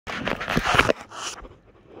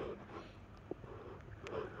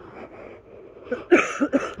Now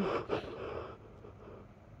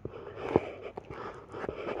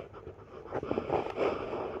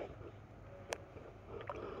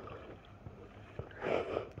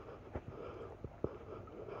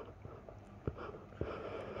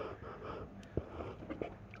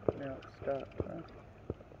stop,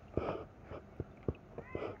 huh?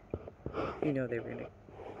 You know they were gonna.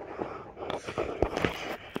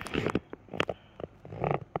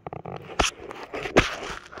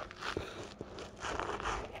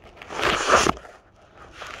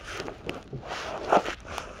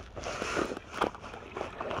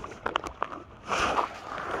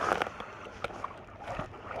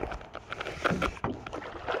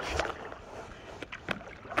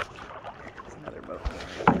 Another boat.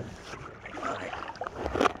 Alright.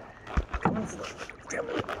 Come on, slow. Come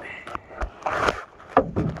on.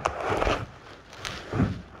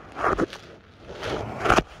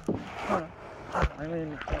 Hold on. I'm in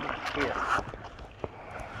the camera here.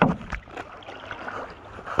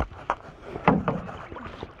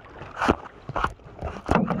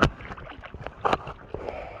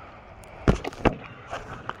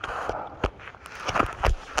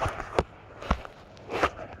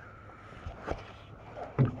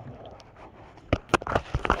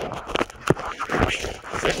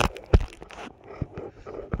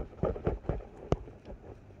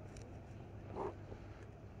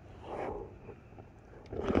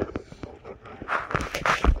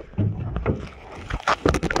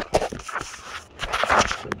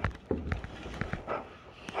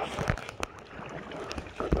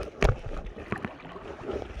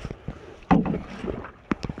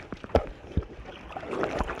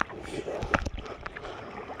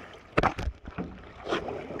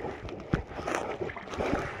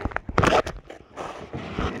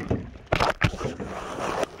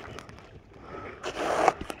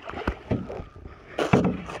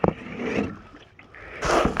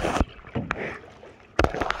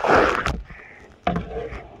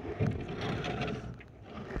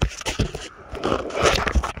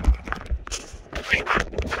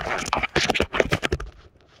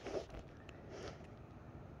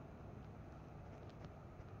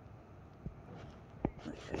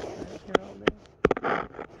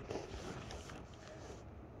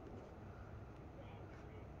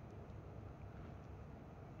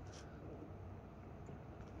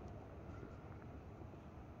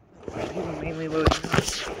 People mainly loading.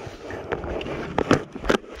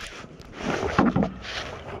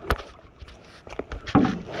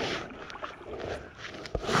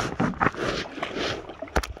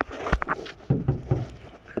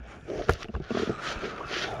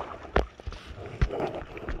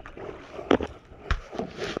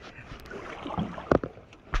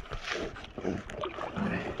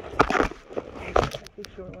 The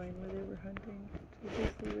shoreline where they were hunting. So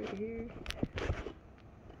basically right here.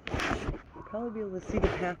 You'll probably be able to see the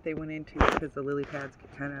path they went into because the lily pads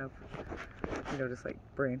get kind of, you know, just like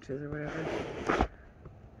branches or whatever.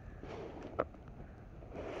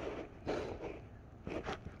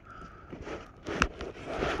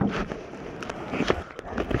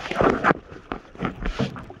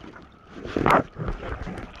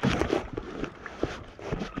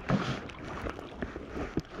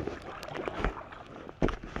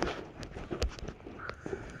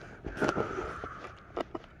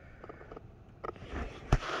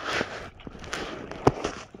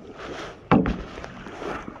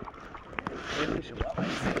 Fish and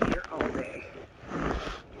wildlife sit here all day.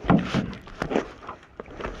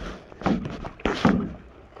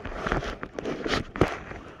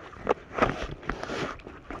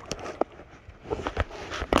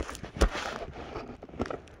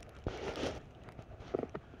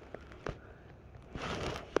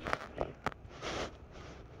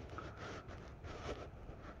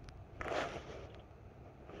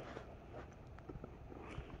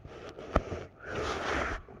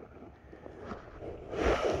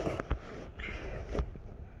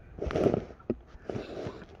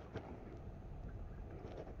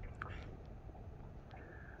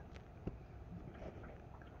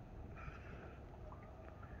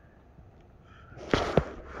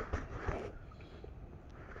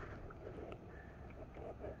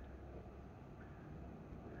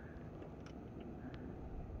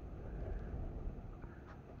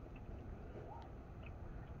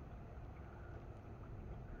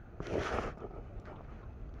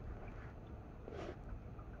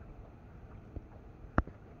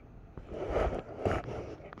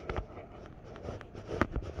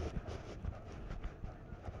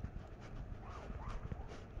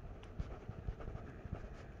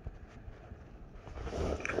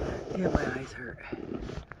 Yeah, my eyes hurt.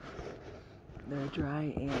 They're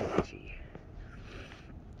dry and itchy.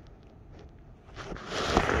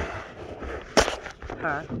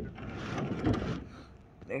 Huh?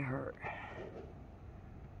 They hurt.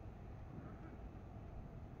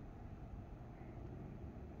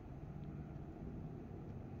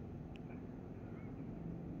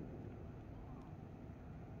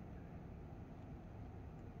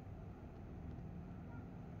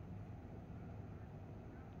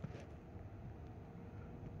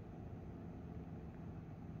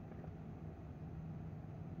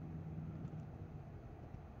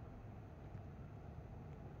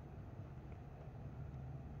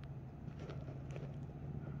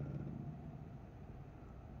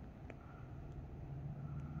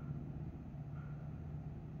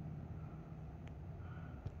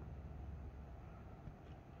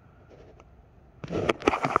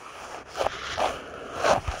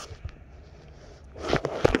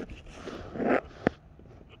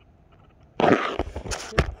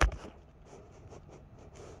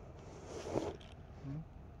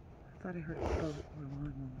 I thought I heard a boat or a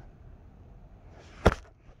lawnmower.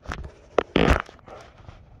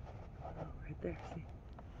 Oh, right there, see?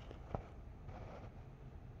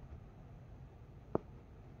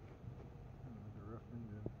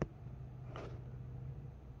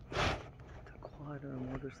 It's a quad or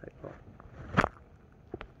a motorcycle.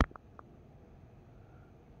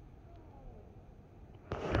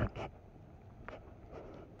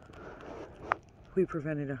 We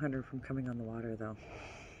prevented a hunter from coming on the water, though,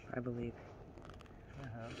 I believe.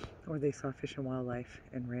 Or they saw Fish and Wildlife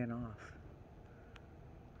and ran off.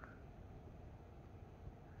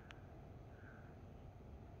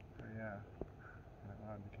 Yeah. That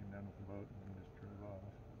hunter came down with the boat and just drove off.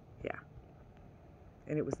 Yeah.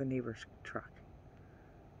 And it was the neighbor's truck.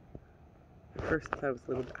 At first I thought it was a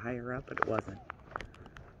little bit higher up, but it wasn't.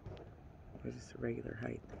 It was just a regular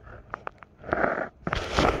height.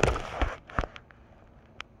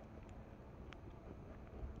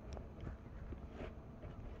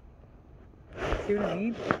 See what I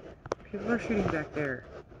mean? People are shooting back there.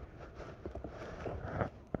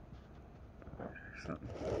 Or something.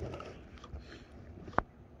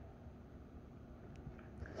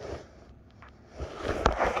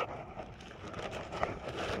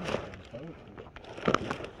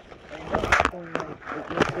 I know, it's going like, it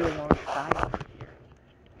must be alongside here.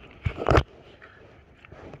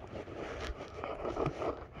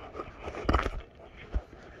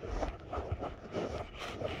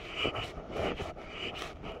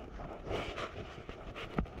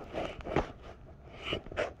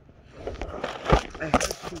 I heard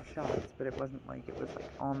 2 shots, but it wasn't like it was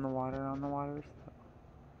like on the water, so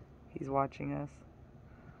he's watching us.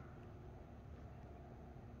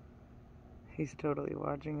 He's totally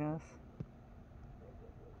watching us.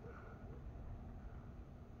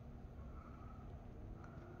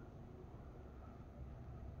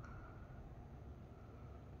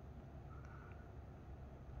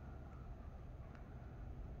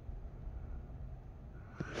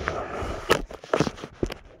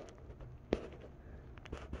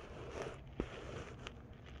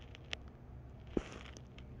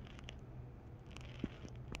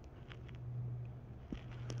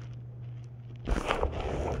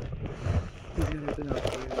 He's gonna go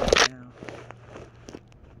up here right now.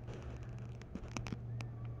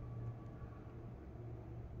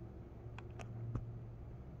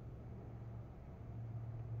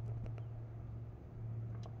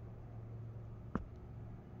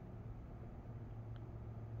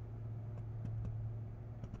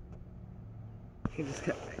 He just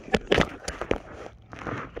got back in the water.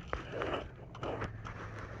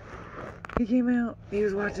 He came out, he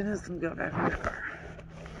was watching us and got back in his car.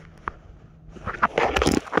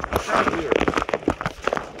 How weird.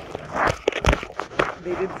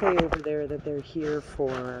 They did say over there that they're here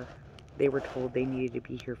for, they were told they needed to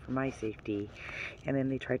be here for my safety, and then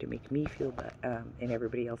they tried to make me feel bad, and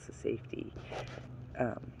everybody else's safety,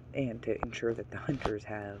 and to ensure that the hunters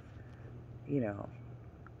have, you know,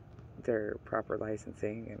 their proper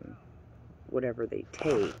licensing and whatever they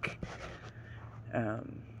take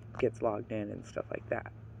gets logged in and stuff like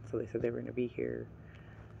that. So they said they were going to be here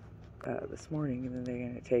this morning, and then they're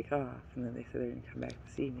going to take off, and then they said they're going to come back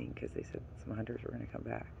this evening because they said some hunters were going to come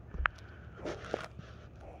back.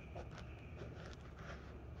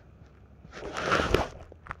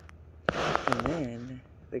 And then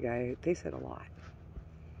the guy, they said a lot.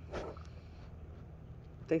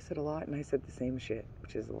 They said a lot, and I said the same shit,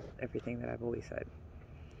 which is everything that I've always said,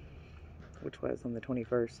 which was on the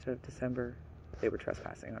 21st of December, they were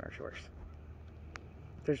trespassing on our shores.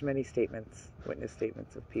 There's many statements, witness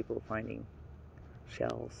statements of people finding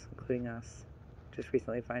shells, including us, just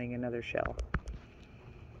recently finding another shell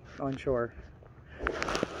on shore. What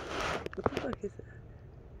the fuck is that?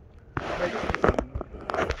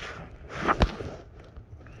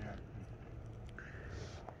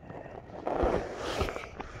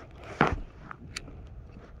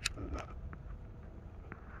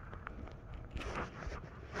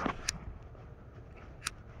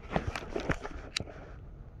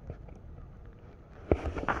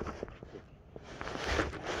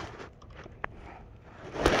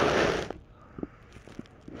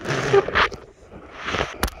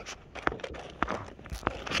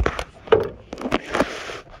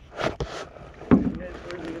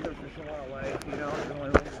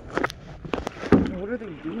 are they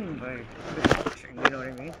doing by this fishing, you know what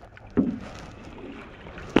I mean?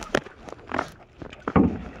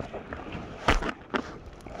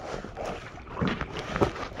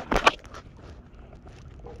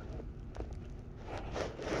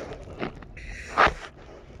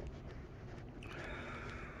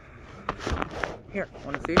 Here,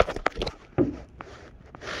 wanna see?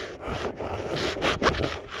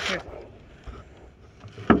 Here.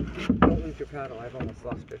 Don't lose your paddle. I've almost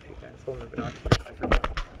lost it a few times. Hold my binoculars. I forgot.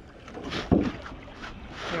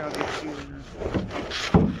 Here, I'll get you.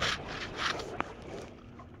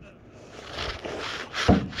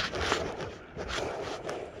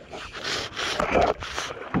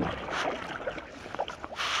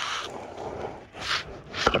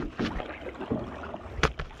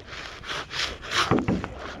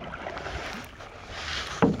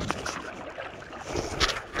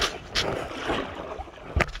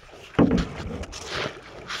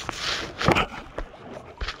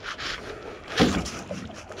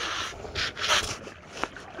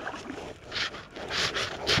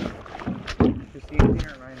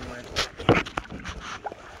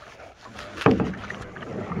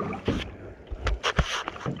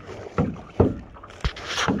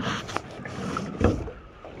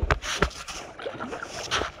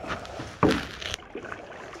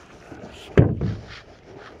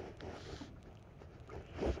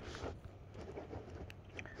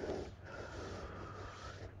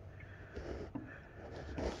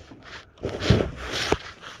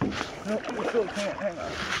 Nope, you still can't. Hang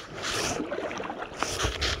on.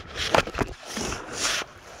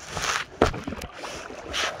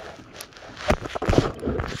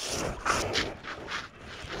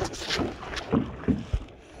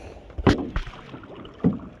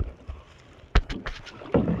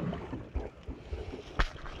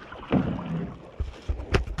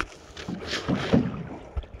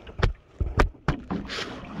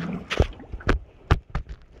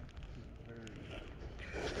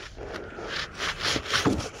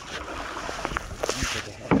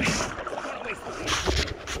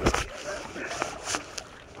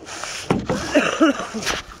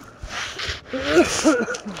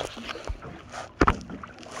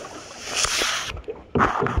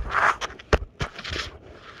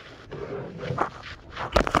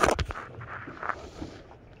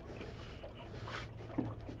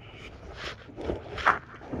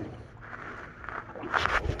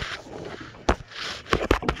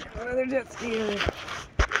 Another jet ski.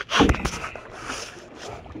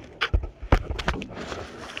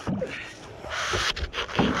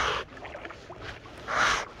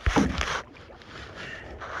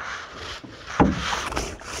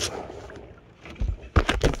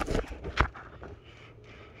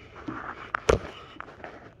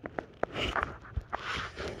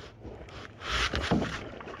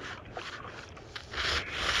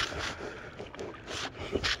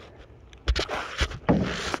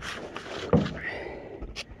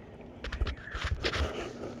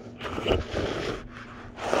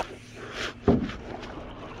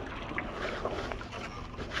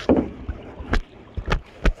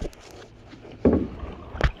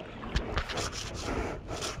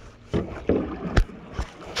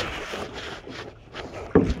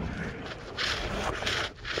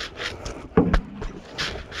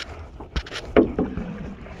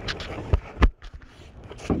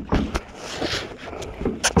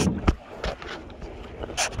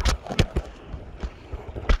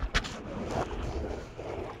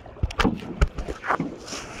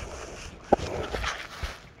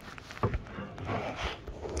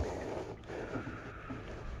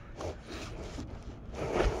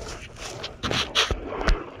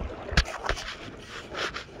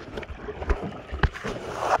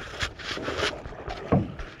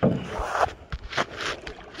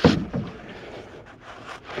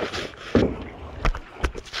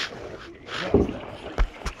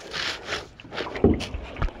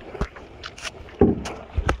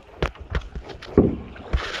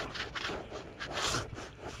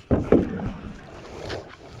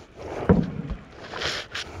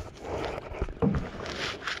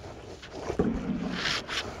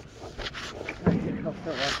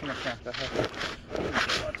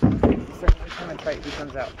 He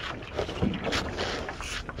comes out.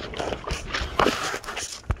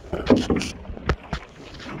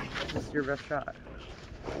 This is your best shot.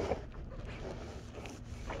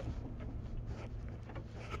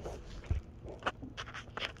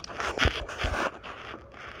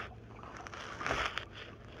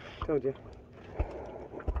 Told you.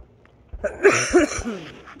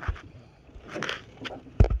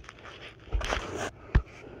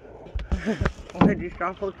 Why did you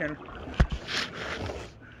stop looking?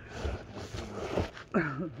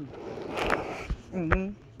 Mm-hmm.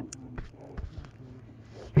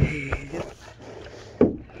 Yep.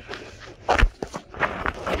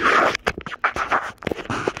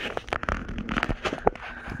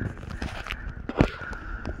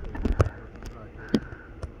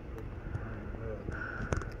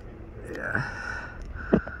 Yeah.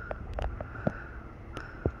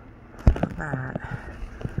 That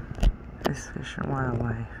is Fish and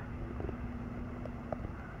Wildlife.